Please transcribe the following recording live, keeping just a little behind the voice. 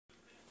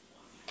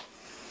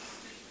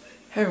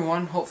Hey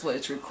everyone, hopefully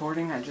it's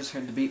recording. I just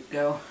heard the beep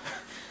go.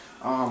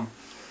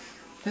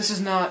 This is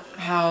not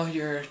how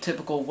your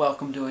typical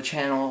welcome to a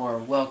channel or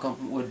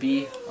welcome would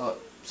be.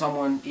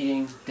 Someone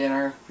eating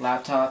dinner,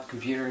 laptop,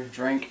 computer,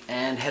 drink,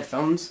 and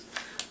headphones.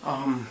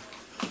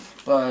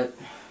 But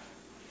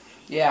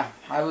yeah,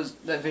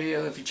 that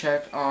video, if you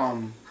check,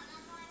 well,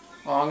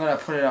 I'm gonna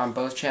put it on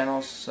both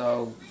channels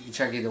so you can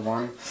check either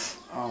one.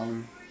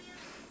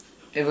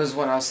 It was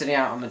when I was sitting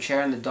out on the chair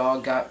and the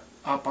dog got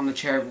up on the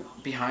chair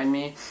behind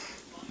me.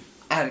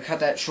 I had to cut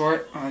that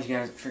short. Oh, you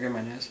gotta forgive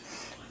my nose.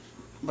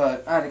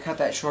 But I had to cut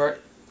that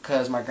short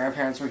because my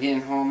grandparents were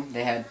getting home.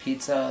 They had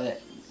pizza.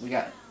 We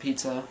got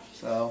pizza.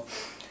 So,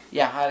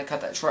 yeah, I had to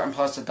cut that short. And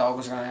plus, the dog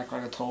was going to act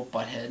like a total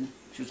butthead.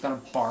 She was going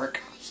to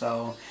bark.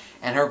 So,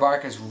 and her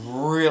bark is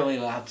really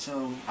loud.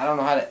 So, I don't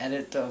know how to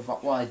edit the...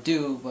 Well, I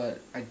do, but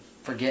I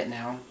forget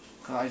now.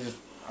 Because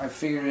I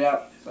figured it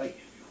out, like,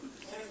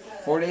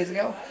 4 days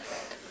ago.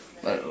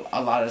 But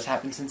a lot has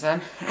happened since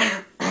then.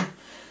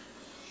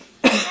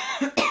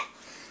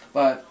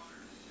 But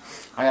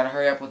I gotta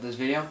hurry up with this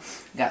video.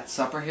 Got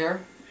supper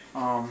here.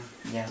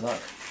 Yeah,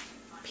 look,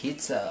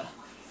 pizza.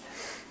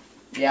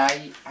 Yeah,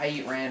 I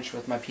eat ranch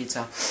with my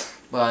pizza.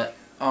 But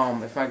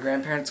if my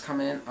grandparents come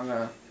in, I'm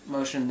gonna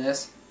motion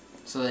this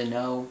so they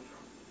know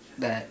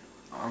that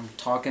I'm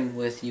talking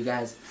with you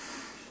guys.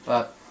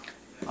 But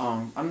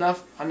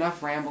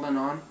enough rambling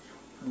on.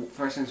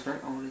 First things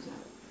first. Oh, what is that?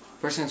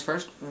 First things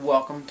first.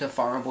 Welcome to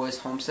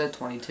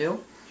farmerboyshomestead22.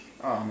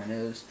 And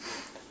it was.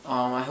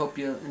 I hope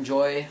you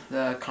enjoy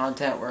the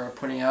content we're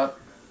putting up.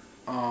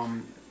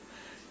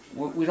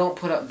 We don't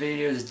put up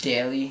videos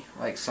daily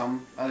like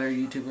some other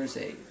YouTubers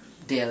say,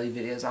 daily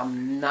videos.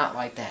 I'm not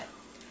like that.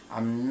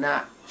 I'm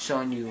not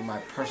showing you my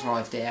personal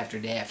life day after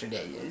day after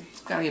day.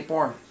 It's gonna get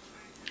boring.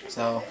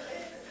 So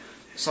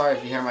sorry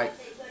if you hear my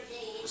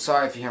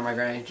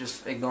granny.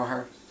 Just ignore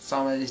her.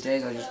 Some of these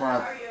days I just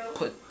want to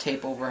put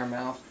tape over her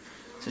mouth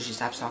so she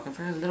stops talking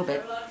for a little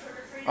bit.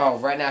 Oh,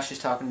 right now she's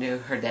talking to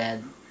her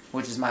dad,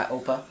 which is my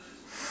Opa.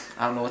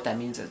 I don't know what that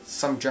means. It's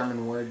some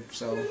German word,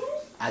 so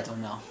I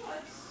don't know.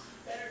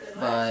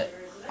 But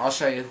I'll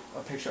show you a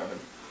picture of him.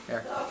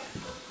 Here.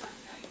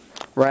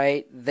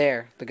 Right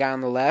there. The guy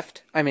on the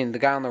left. I mean, the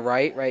guy on the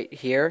right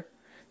here.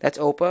 That's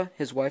Opa,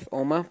 his wife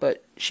Oma,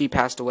 but she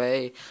passed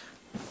away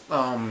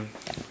a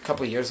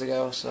couple of years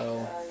ago,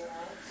 so...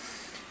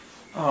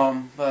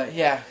 but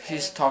yeah,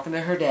 she's talking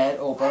to her dad,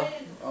 Opa.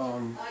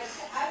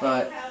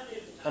 But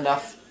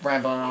enough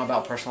rambling on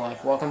about personal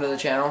life. Welcome to the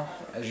channel.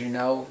 As you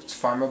know, it's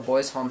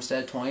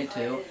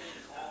farmerboyshomestead22.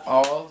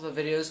 All the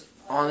videos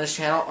on this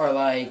channel are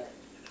like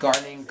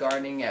gardening,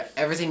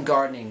 everything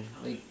gardening.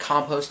 Like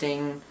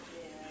composting,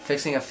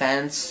 fixing a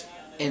fence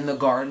in the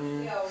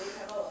garden,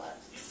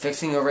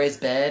 fixing a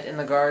raised bed in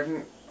the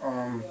garden,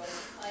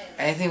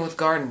 anything with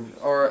garden.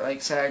 Or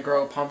like say I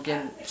grow a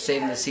pumpkin,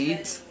 saving the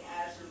seeds,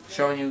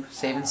 showing you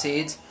saving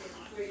seeds,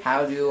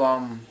 how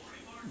to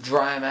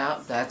dry them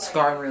out. That's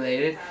garden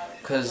related,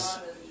 because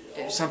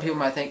some people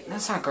might think,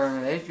 that's not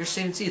garden related, you're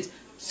saving seeds.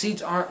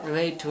 Seeds aren't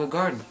related to a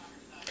garden.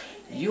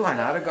 You are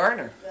not a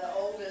gardener.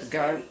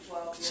 Gotta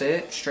say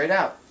it straight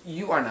out.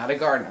 You are not a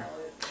gardener.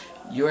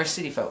 You are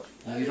city folk.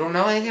 You don't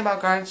know anything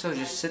about gardens, so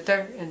just sit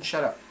there and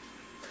shut up.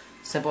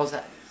 Simple as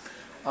that.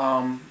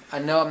 I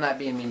know I'm not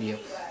being mean to you.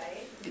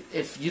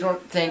 If you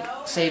don't think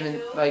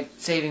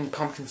saving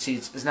pumpkin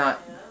seeds is not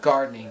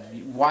gardening,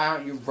 why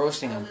aren't you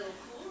roasting them?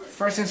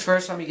 First things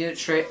first, let me get it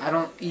straight. I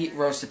don't eat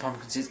roasted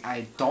pumpkin seeds.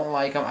 I don't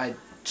like them.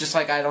 Just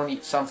like I don't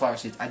eat sunflower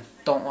seeds. I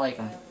don't like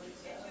them.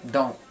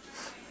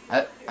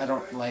 I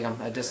don't like them.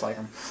 I dislike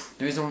them.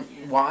 The reason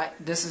why,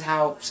 this is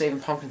how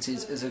saving pumpkin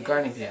seeds is a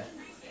gardening video.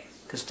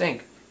 Because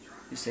think,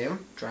 you save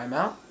them, dry them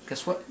out.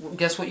 Guess what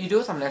you do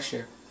with them next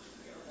year?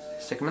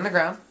 Stick them in the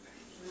ground.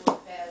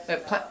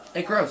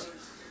 It grows.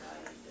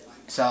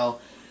 So,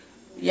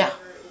 yeah.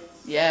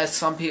 Yeah,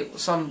 some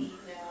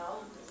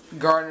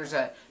gardeners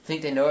that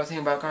think they know everything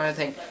about gardening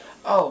think,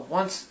 oh,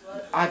 once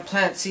I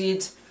plant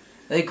seeds,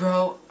 they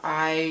grow,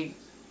 I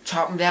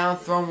chop them down,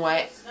 throw them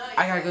away,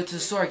 I gotta go to the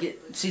store,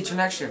 get seeds for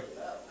next year.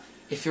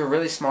 If you're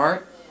really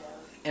smart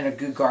and a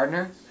good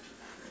gardener,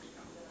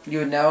 you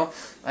would know,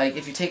 like,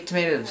 if you take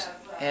tomatoes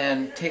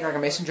and take like a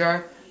mason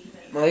jar,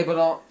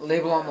 label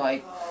them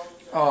like,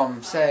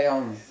 say,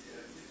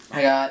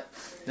 I got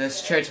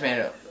this cherry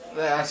tomato.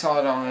 I saw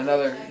it on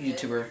another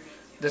YouTuber.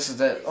 This is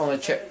the only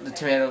the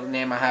tomato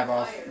name I have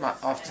off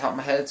the top of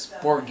my head. It's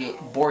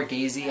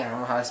Borghese. I don't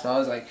know how to spell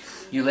it. It's like,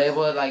 you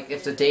label it, like,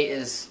 if the date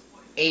is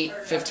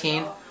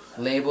 8/15,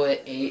 label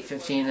it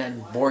 8/15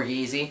 and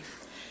Borghese.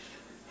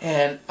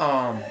 And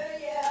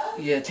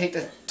you take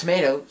the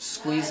tomato,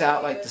 squeeze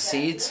out like the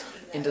seeds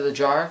into the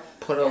jar,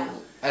 put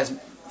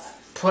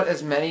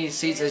as many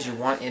seeds as you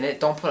want in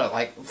it. Don't put it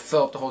like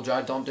fill up the whole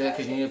jar. Don't do it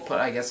because you need to put,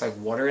 I guess, like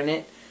water in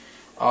it.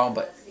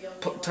 But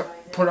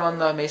put on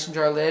the mason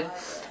jar lid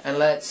and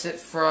let it sit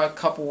for a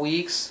couple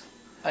weeks.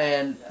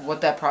 And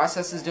what that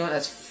process is doing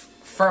is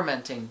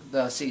fermenting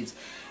the seeds.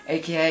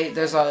 AKA,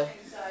 there's a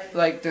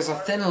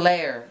thin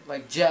layer,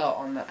 like gel,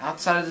 on the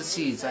outside of the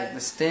seeds, like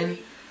this thin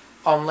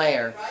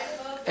layer.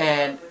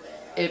 and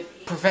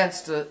it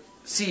prevents the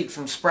seed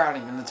from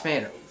sprouting in the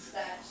tomato.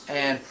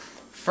 And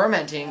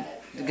fermenting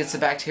gets the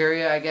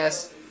bacteria, I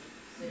guess,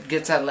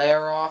 gets that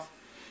layer off,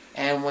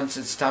 and once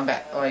it's done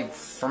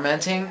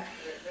fermenting,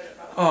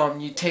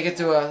 you take it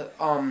through a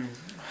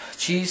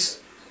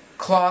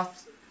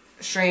cheesecloth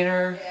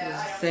strainer,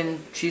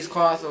 thin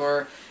cheesecloth,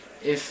 or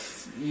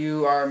if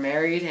you are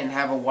married and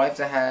have a wife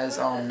that has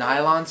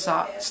nylon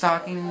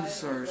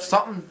stockings or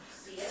something,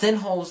 thin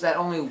holes that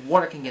only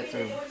water can get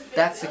through.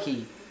 That's the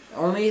key.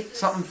 Only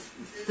something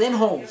thin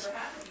holes,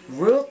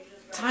 real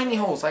tiny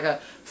holes, like a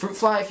fruit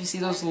fly. If you see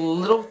those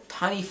little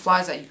tiny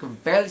flies that you can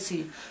barely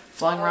see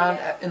flying around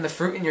in the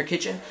fruit in your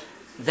kitchen,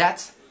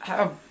 that's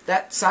how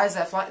that size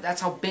that fly.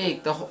 That's how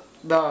big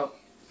the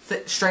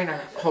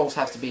strainer holes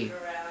have to be.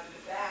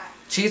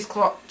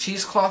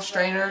 Cheesecloth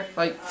strainer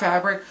like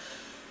fabric,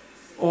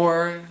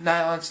 or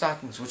nylon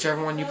stockings,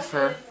 whichever one you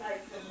prefer.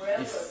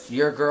 If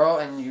you're a girl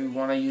and you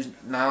want to use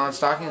nylon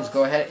stockings,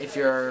 go ahead. If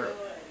you're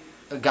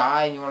a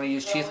guy and you want to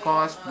use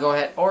cheesecloths, go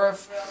ahead. Or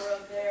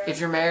if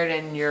you're married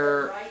and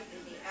you're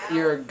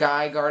a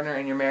guy gardener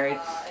and you're married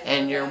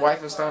and your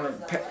wife is throwing a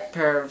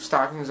pair of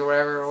stockings or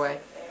whatever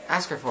away,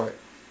 ask her for it,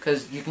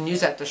 because you can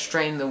use that to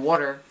strain the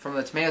water from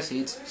the tomato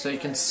seeds, so you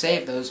can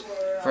save those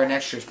for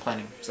next year's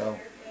planting. So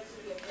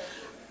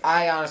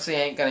I honestly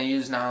ain't gonna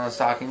use nylon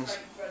stockings.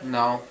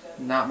 No,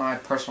 not my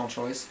personal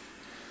choice.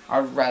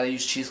 I'd rather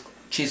use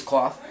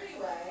cheesecloth.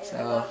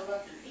 So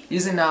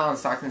using nylon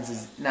stockings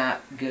is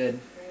not good.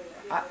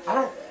 I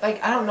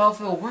don't know if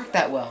it'll work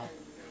that well.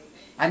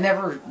 I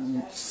never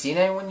seen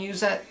anyone use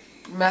that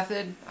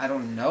method. I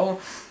don't know,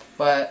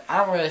 but I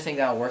don't really think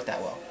that'll work that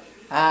well.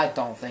 I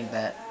don't think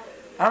that.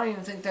 I don't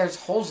even think there's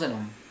holes in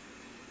them.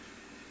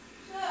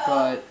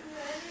 But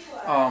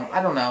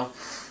I don't know.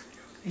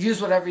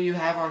 Use whatever you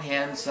have on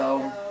hand.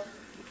 So,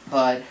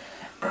 but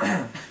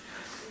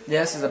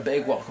this is a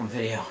big welcome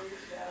video.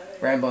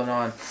 Rambling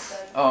on.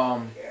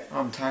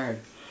 I'm tired.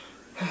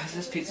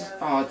 This pizza.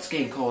 Oh, it's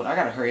getting cold. I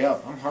gotta hurry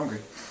up. I'm hungry.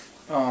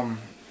 Oh,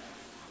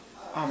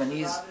 my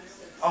knees.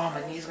 Oh,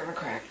 my knee's gonna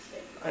crack.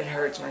 It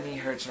hurts. My knee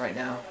hurts right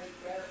now.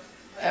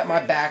 At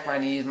my back, my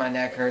knees, my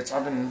neck hurts.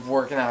 I've been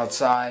working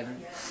outside,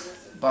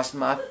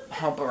 busting my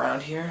hump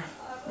around here.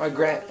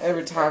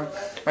 Every time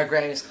my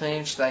granny's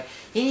cleaning, she's like,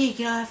 "You need to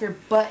get off your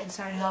butt and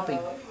start helping."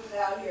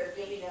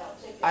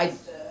 I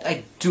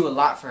do a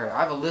lot for her.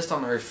 I have a list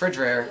on the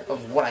refrigerator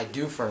of what I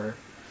do for her.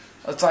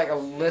 It's like a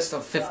list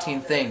of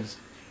 15 things,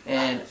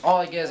 and all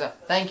I get is a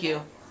thank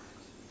you.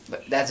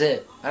 But that's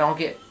it. I don't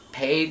get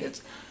paid.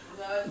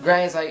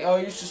 Granny's like, "Oh,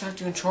 you should start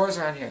doing chores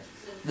around here."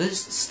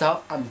 This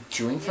stuff I'm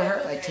doing for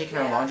her, like taking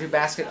her laundry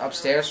basket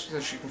upstairs so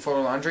she can fold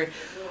her laundry,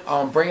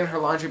 bringing her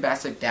laundry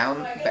basket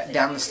down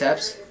the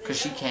steps because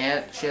she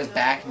can't. She has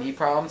back and knee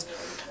problems.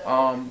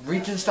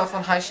 Reaching stuff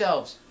on high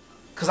shelves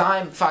because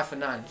I'm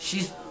 5'9".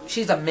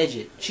 She's a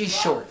midget. She's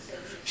short.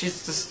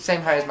 She's the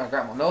same height as my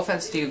grandma. No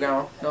offense to you,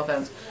 grandma. No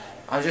offense.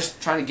 I'm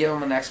just trying to give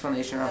them an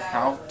explanation of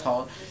how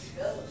tall.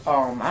 I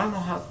don't know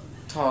how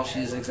tall she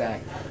is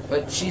exact,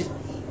 but she's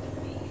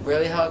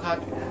really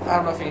helicopter. I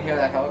don't know if you can hear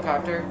that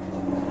helicopter.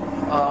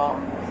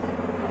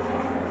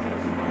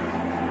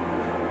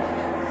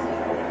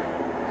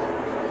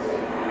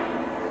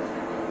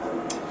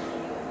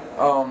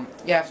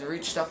 You have to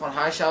reach stuff on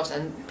high shelves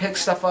and pick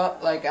stuff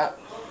up like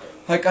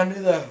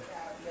under the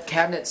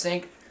cabinet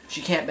sink.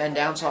 She can't bend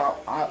down, so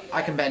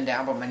I can bend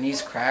down, but my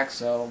knees crack.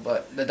 So,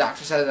 but the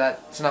doctor said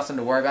that's nothing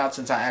to worry about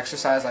since I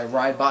exercise. I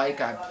ride bike,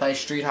 I play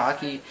street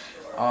hockey.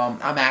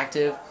 I'm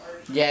active.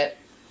 Yet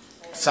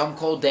some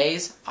cold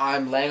days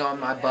I'm laying on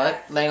my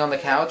butt, laying on the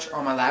couch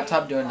on my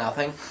laptop doing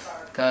nothing,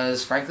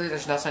 because frankly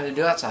there's nothing to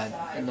do outside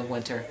in the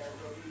winter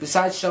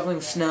besides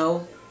shoveling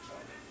snow.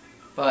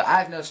 But I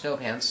have no snow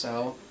pants,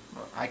 so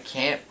I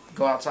can't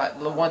go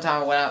outside. The one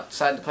time I went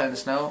outside to play in the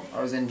snow,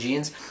 I was in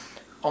jeans.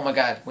 Oh my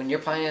god, when you're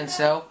playing in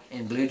snow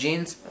in blue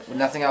jeans with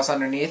nothing else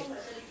underneath,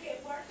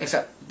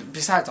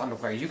 besides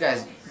underwear, you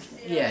guys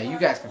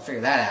can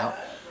figure that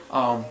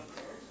out.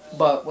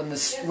 But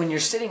when you're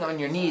sitting on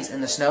your knees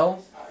in the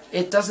snow,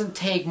 it doesn't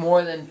take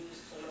more than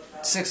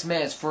 6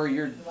 minutes for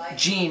your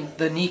jean,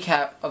 the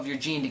kneecap of your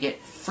jean, to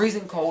get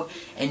freezing cold,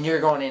 and you're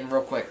going in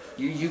real quick.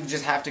 You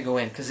just have to go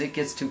in because it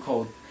gets too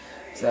cold.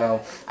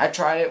 So I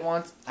tried it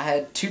once. I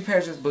had 2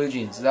 pairs of blue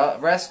jeans. The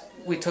rest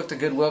we took to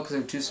Goodwill because they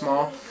were too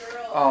small.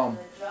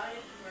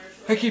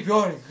 I keep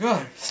yawning.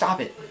 God,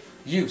 stop it.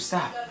 You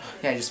stop.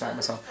 Yeah, I just smacked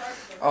myself.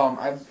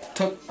 I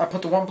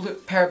put the one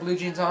pair of blue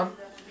jeans on.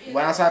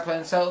 Went outside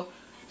playing snow.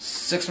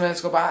 6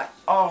 minutes go by.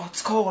 Oh,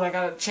 it's cold. I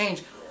gotta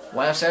change.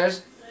 Went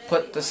upstairs.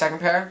 Put the second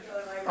pair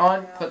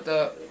on. Put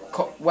the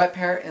wet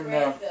pair in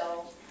the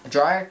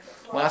dryer.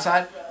 Went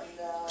outside.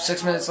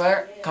 6 minutes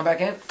later, come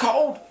back in.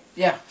 Cold.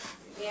 Yeah.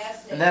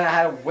 And then I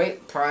had to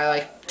wait probably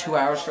like 2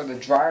 hours for the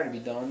dryer to be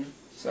done.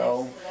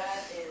 So,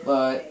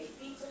 but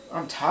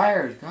I'm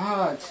tired.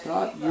 God,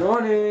 stop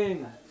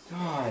yawning.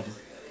 God,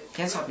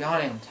 can't stop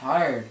yawning. I'm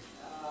tired.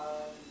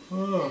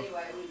 Oh.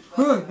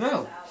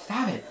 No,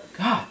 stop it.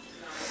 God.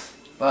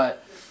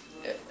 But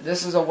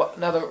this is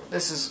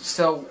this is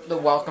still the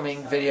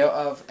welcoming video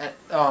of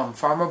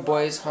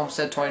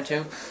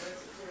farmerboyshomestead22.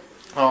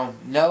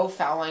 No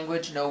foul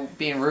language, no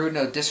being rude,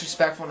 no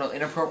disrespectful, no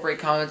inappropriate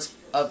comments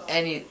of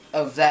any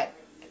of that,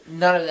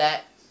 none of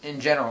that in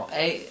general.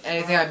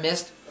 Anything I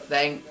missed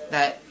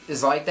that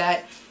is like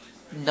that,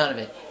 none of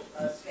it.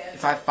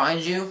 If I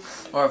find you,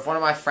 or if one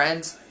of my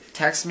friends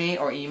texts me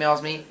or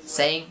emails me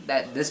saying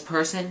that this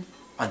person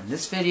on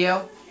this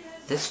video,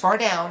 this far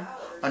down,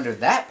 under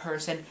that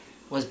person,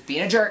 was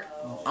being a jerk,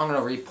 I'm going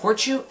to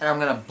report you and I'm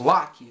going to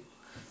block you.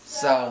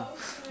 So,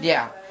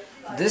 yeah,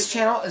 this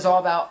channel is all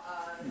about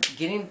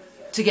getting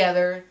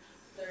together,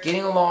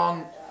 getting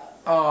along,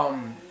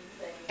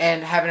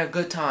 and having a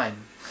good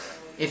time.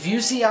 If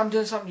you see I'm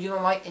doing something you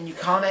don't like and you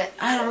comment,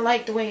 I don't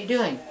like the way you're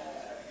doing,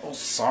 well,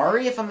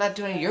 sorry if I'm not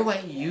doing it your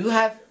way. You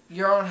have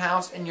your own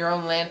house and your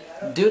own land.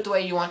 Do it the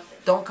way you want.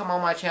 Don't come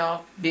on my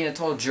channel being a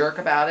total jerk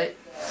about it.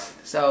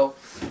 So,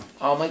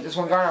 like this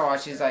one gardener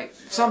watch, he's like,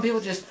 some people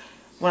just,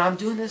 when I'm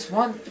doing this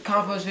one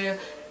compost video,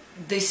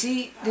 they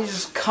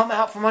just come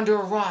out from under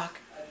a rock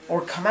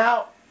or come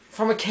out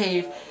from a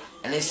cave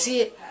and they see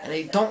it and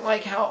they don't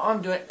like how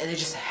I'm doing it and they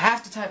just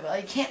have to type it.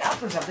 They can't help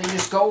themselves. They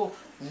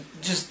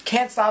just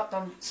can't stop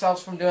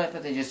themselves from doing it,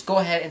 but they just go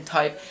ahead and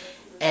type.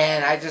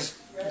 And I just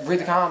read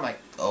the comment, I'm like,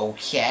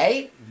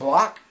 okay,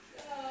 block.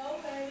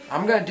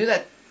 I'm going to do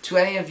that to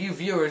any of you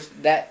viewers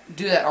that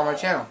do that on my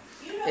channel.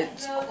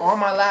 It's on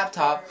my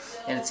laptop,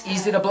 and it's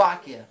easy to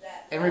block you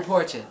and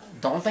report you.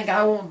 Don't think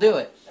I won't do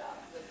it.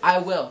 I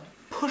will.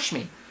 Push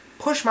me.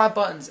 Push my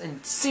buttons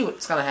and see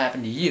what's going to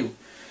happen to you.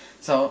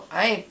 So,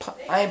 I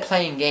ain't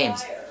playing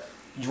games.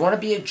 You want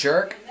to be a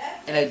jerk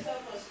and a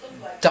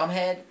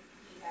dumbhead?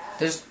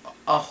 There's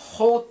a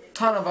whole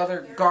ton of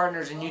other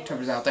gardeners and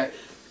YouTubers out there.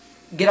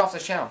 Get off the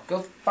channel. Go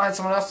find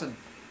someone else to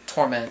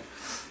torment.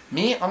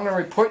 Me, I'm going to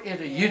report you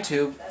to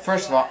YouTube,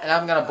 first of all, and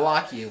I'm going to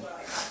block you.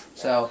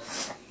 So,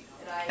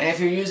 and if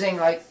you're using,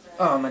 like,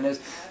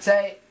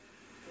 say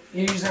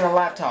you're using a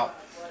laptop,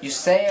 you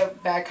say a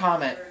bad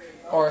comment,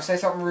 or say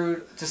something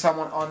rude to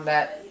someone on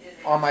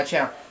my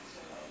channel,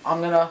 I'm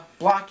going to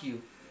block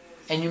you.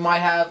 And you might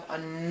have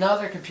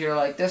another computer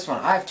like this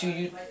one. I have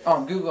two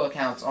Google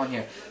accounts on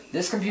here.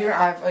 This computer,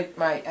 I have like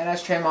my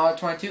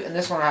NS22, and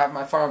this one I have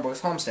my Farmer Boys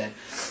Homestead.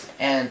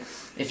 And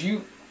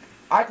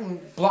I can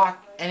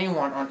block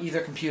anyone on either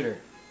computer.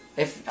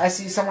 If I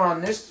see someone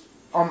on this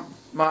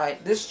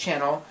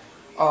channel,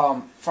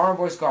 Farmer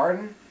Boys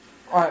Garden,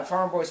 or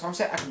Farmer Boys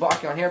Homestead, I can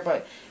block you on here.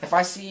 But if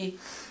I see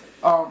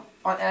on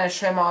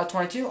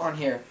NS22 on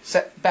here,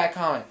 bad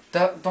comment,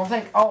 don't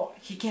think, oh,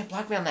 he can't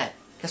block me on that.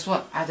 Guess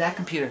what? I have that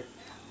computer.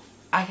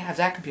 I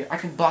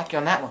can block you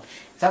on that one.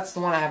 That's the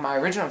one I have my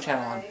original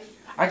channel on.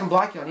 I can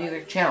block you on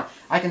either channel.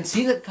 I can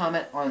see the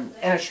comment on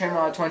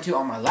NS22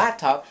 on my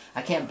laptop.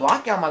 I can't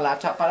block you on my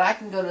laptop, but I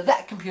can go to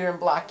that computer and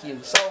block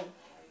you. So,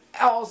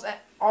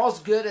 all's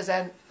good as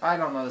that. I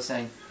don't know the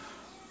saying.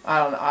 I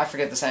don't know. I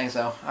forget the saying,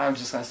 so I'm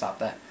just going to stop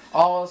that.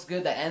 All's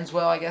good that ends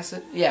well, I guess.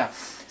 Yeah.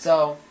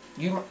 So,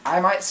 I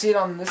might see it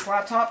on this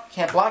laptop.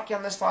 Can't block you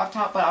on this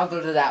laptop, but I'll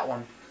go to that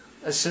one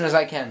as soon as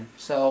I can.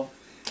 So,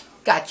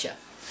 gotcha.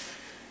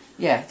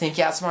 Yeah, think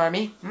you outsmarted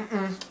me?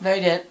 No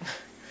you didn't.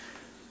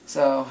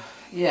 So,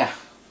 yeah.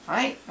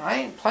 I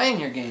ain't playing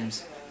your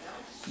games.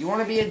 You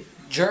want to be a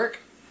jerk?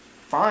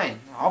 Fine.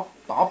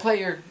 I'll play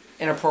your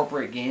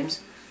inappropriate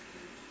games.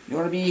 You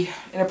want to be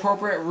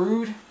inappropriate,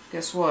 rude?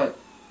 Guess what?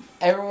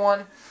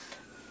 Everyone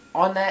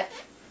on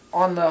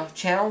the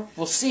channel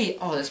will see,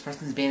 oh, this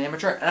person's being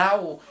immature, and I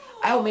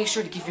will make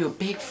sure to give you a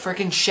big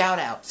freaking shout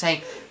out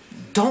saying,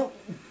 don't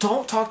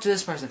talk to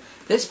this person.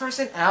 This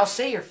person, and I'll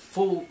say your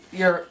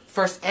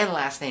first and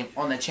last name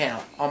on the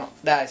channel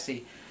that I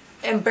see.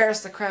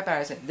 Embarrass the crap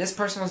out of it. I say, this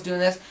person was doing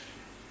this.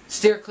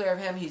 Steer clear of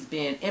him. He's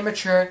being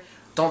immature.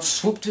 Don't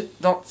scoop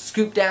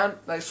down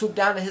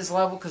to his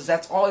level, because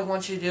that's all he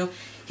wants you to do.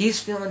 He's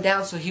feeling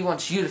down, so he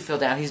wants you to feel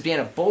down. He's being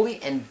a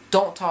bully, and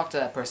don't talk to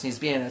that person. He's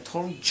being a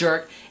total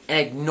jerk, and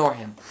ignore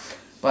him.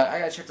 But I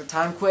gotta check the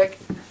time quick.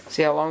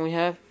 See how long we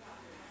have.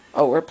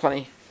 Oh, we're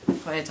plenty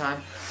of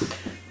time.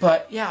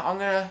 But yeah, I'm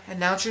gonna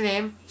announce your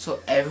name so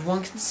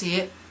everyone can see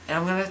it, and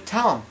I'm gonna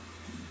tell them,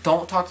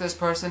 don't talk to this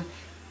person.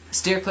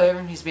 Steer clear of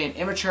him. He's being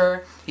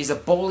immature. He's a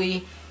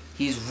bully.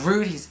 He's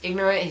rude. He's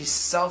ignorant. He's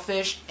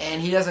selfish,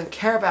 and he doesn't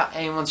care about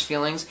anyone's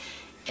feelings,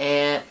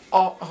 and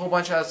a whole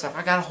bunch of other stuff.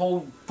 I got a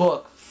whole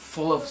book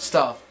full of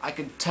stuff I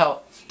could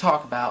talk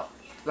about,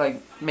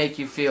 like make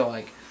you feel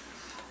like.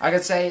 I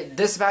could say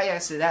this about you. I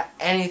could say that.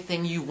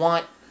 Anything you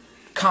want,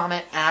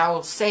 comment, and I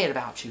will say it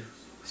about you.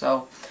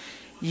 So,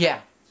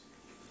 yeah.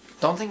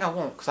 Don't think I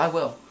won't, because I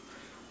will.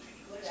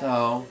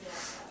 So,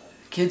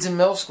 kids in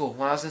middle school,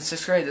 when I was in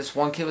 6th grade, this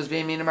one kid was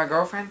being mean to my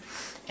girlfriend,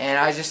 and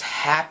I just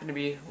happened to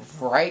be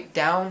right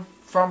down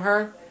from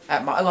her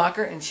at my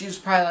locker, and she was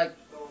probably like,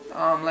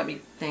 let me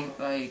think,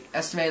 like,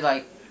 estimated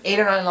like 8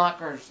 or 9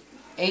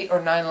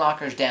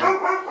 lockers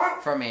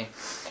down from me.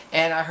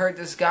 And I heard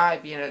this guy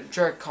being a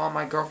jerk, calling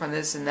my girlfriend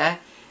this and that,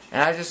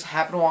 and I just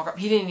happened to walk up.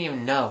 He didn't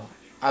even know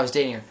I was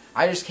dating her.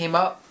 I just came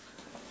up,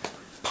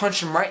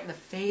 punched him right in the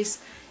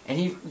face, and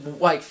he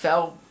like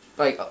fell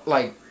like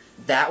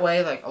that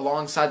way, like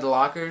alongside the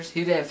lockers.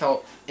 He didn't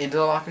fall into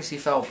the lockers. He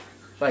fell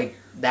like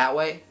that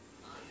way.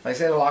 Like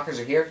say the lockers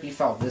are here, he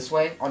fell this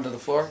way onto the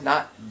floor,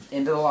 not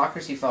into the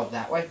lockers. He fell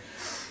that way,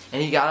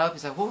 and he got up.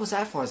 He's like, "What was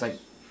that for?" I was like,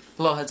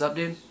 "A little heads up,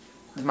 dude.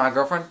 This is my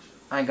girlfriend.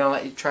 I ain't gonna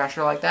let you trash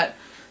her like that.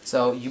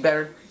 So you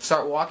better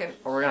start walking,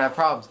 or we're gonna have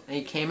problems." And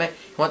he came in,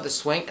 he went to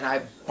swing, and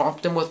I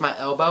bumped him with my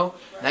elbow,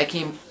 and I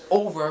came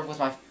over with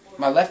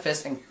my left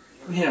fist and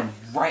hit him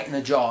right in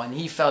the jaw, and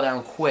he fell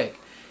down quick.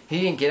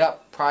 He didn't get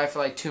up probably for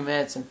like 2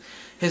 minutes, and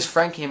his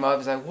friend came up.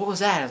 He's like, "What was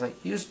that?" I was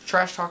like, "He was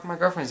trash talking my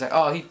girlfriend." He's like,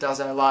 "Oh, he does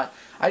that a lot."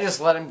 I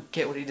just let him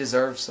get what he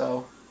deserves.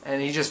 So,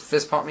 and he just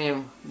fist pumped me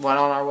and went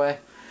on our way.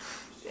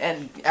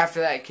 And after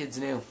that, kids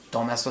knew,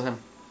 don't mess with him.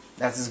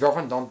 That's his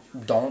girlfriend.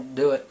 Don't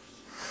do it.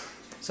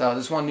 So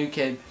this one new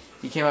kid,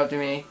 he came up to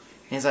me and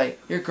he's like,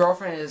 "Your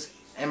girlfriend is,"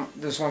 and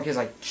this one kid's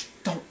like,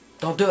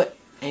 "Don't do it."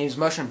 And he was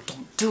motioning,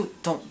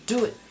 "Don't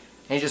do it."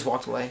 And he just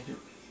walked away.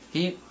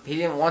 He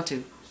didn't want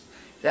to.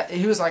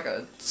 He was like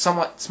a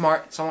somewhat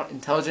smart, somewhat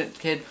intelligent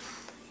kid,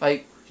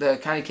 like the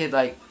kind of kid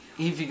like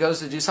if he goes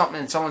to do something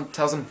and someone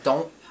tells him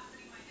don't,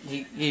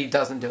 he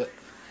doesn't do it.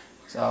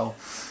 So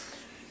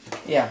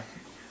yeah.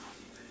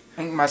 I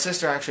think my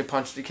sister actually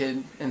punched a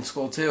kid in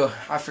school too.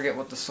 I forget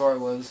what the story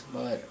was,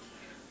 but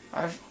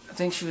I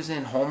think she was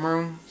in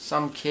homeroom.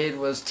 Some kid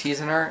was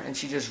teasing her, and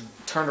she just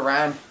turned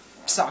around,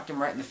 socked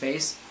him right in the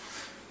face.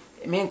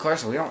 Me and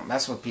Clarissa, we don't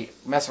mess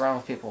around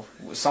with people.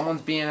 If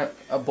someone's being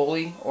a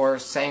bully or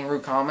saying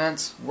rude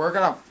comments, we're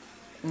gonna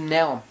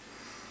nail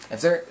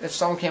them. If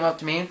someone came up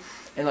to me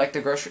in like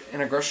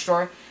in a grocery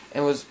store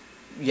and was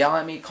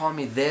yelling at me, calling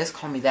me this,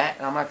 calling me that,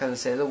 and I'm not gonna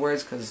say the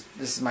words because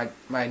this is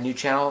my new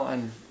channel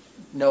and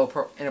no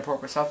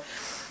inappropriate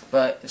stuff.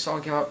 But if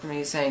someone came up to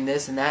me saying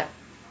this and that,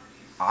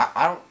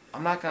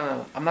 I'm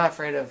not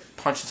afraid of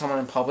punching someone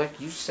in public.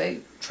 You say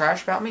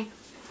trash about me,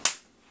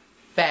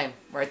 bang,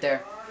 right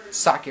there,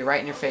 sock you right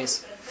in your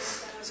face.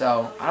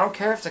 So I don't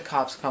care if the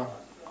cops come.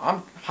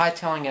 I'm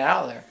hightailing it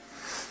out of there.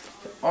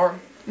 Or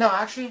no,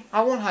 actually,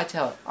 I won't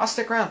hightail it. I'll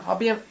stick around.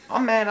 I'll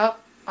man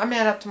up. I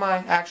man up to my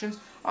actions.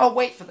 I'll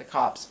wait for the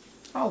cops.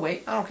 I'll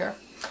wait. I don't care.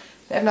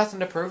 They have nothing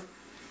to prove.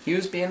 He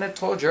was being a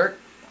total jerk.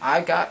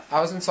 I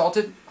was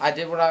insulted. I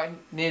did what I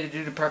needed to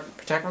do to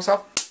protect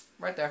myself.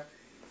 Right there.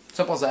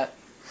 Simple as that.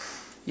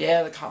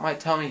 Yeah, the cop might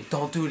tell me,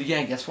 don't do it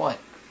again. Guess what?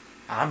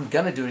 I'm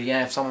gonna do it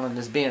again if someone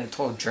is being a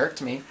total jerk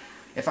to me.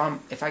 If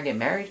I get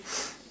married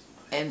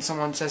and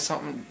someone says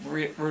something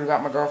rude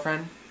about my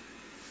girlfriend,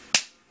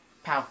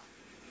 pow.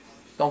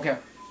 Don't care.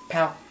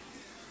 Pow.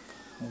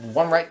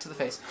 One right to the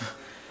face.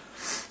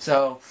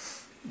 So,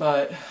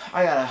 but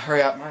I gotta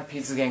hurry up. My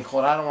pizza's getting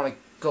cold. I don't want to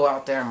go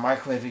out there and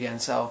microwave again.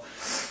 So,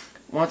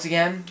 once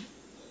again,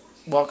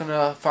 welcome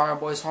to Farmer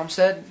Boys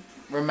Homestead.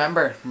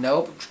 Remember,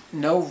 no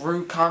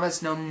rude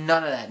comments, none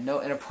of that.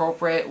 No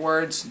inappropriate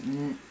words,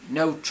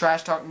 no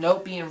trash talk, no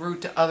being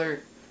rude to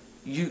other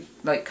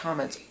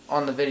comments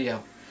on the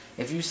video.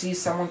 If you see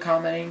someone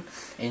commenting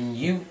and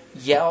you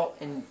yell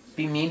and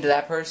be mean to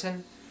that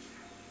person,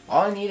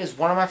 all I need is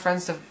one of my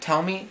friends to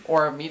tell me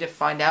or me to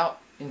find out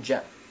in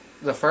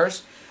the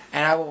first,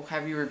 and I will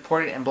have you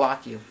report it and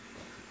block you.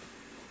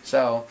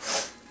 So,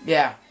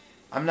 yeah,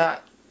 I'm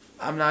not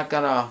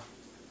gonna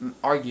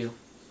argue.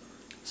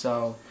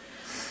 So,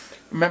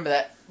 remember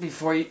that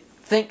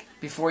think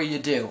before you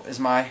do is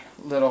my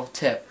little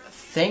tip.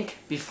 Think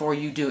before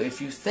you do.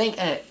 If you think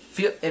and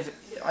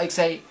like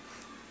say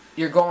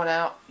you're going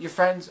out, your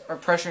friends are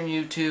pressuring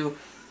you to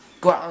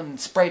go out and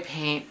spray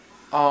paint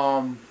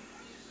a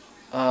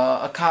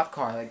cop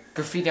car, like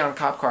graffiti on a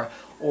cop car,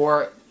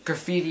 or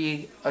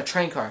graffiti a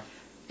train car.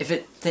 If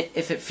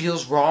it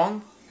feels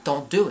wrong,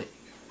 don't do it.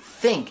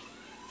 Think.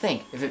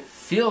 If it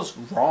feels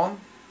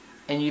wrong,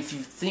 and if you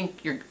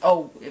think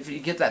if you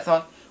get that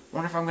thought,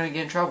 wonder if I'm gonna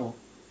get in trouble,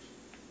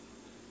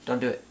 don't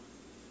do it.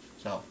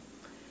 So,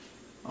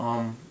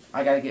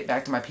 I gotta get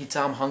back to my pizza.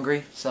 I'm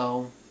hungry.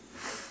 So,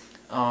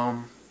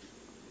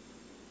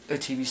 the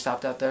TV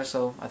stopped out there,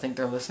 so I think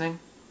they're listening.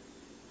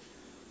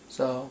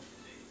 So,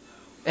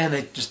 and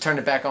they just turned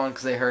it back on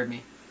because they heard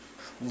me.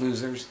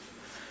 Losers.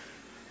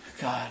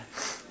 God,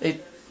 they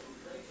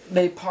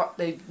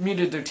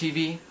muted their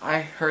TV.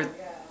 I heard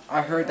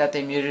that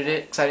they muted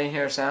it because I didn't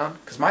hear a sound.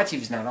 Because my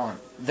TV's not on.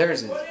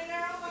 Theirs is.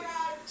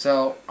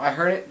 So I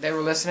heard it. They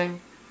were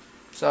listening.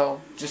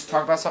 So just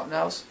talk about something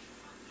else.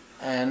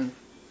 And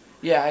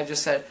yeah, I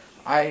just said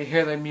I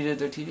hear they muted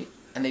their TV,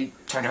 and they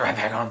turned it right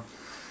back on.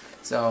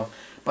 So,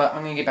 but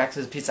I'm gonna get back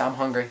to the pizza. I'm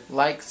hungry.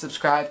 Like,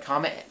 subscribe,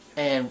 comment,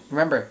 and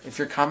remember, if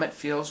your comment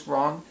feels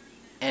wrong,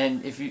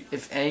 and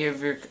if any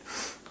of your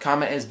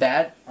comment is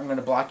bad, I'm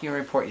gonna block you and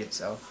report you.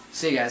 So,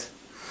 see you guys.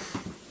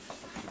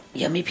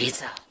 Yummy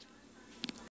pizza.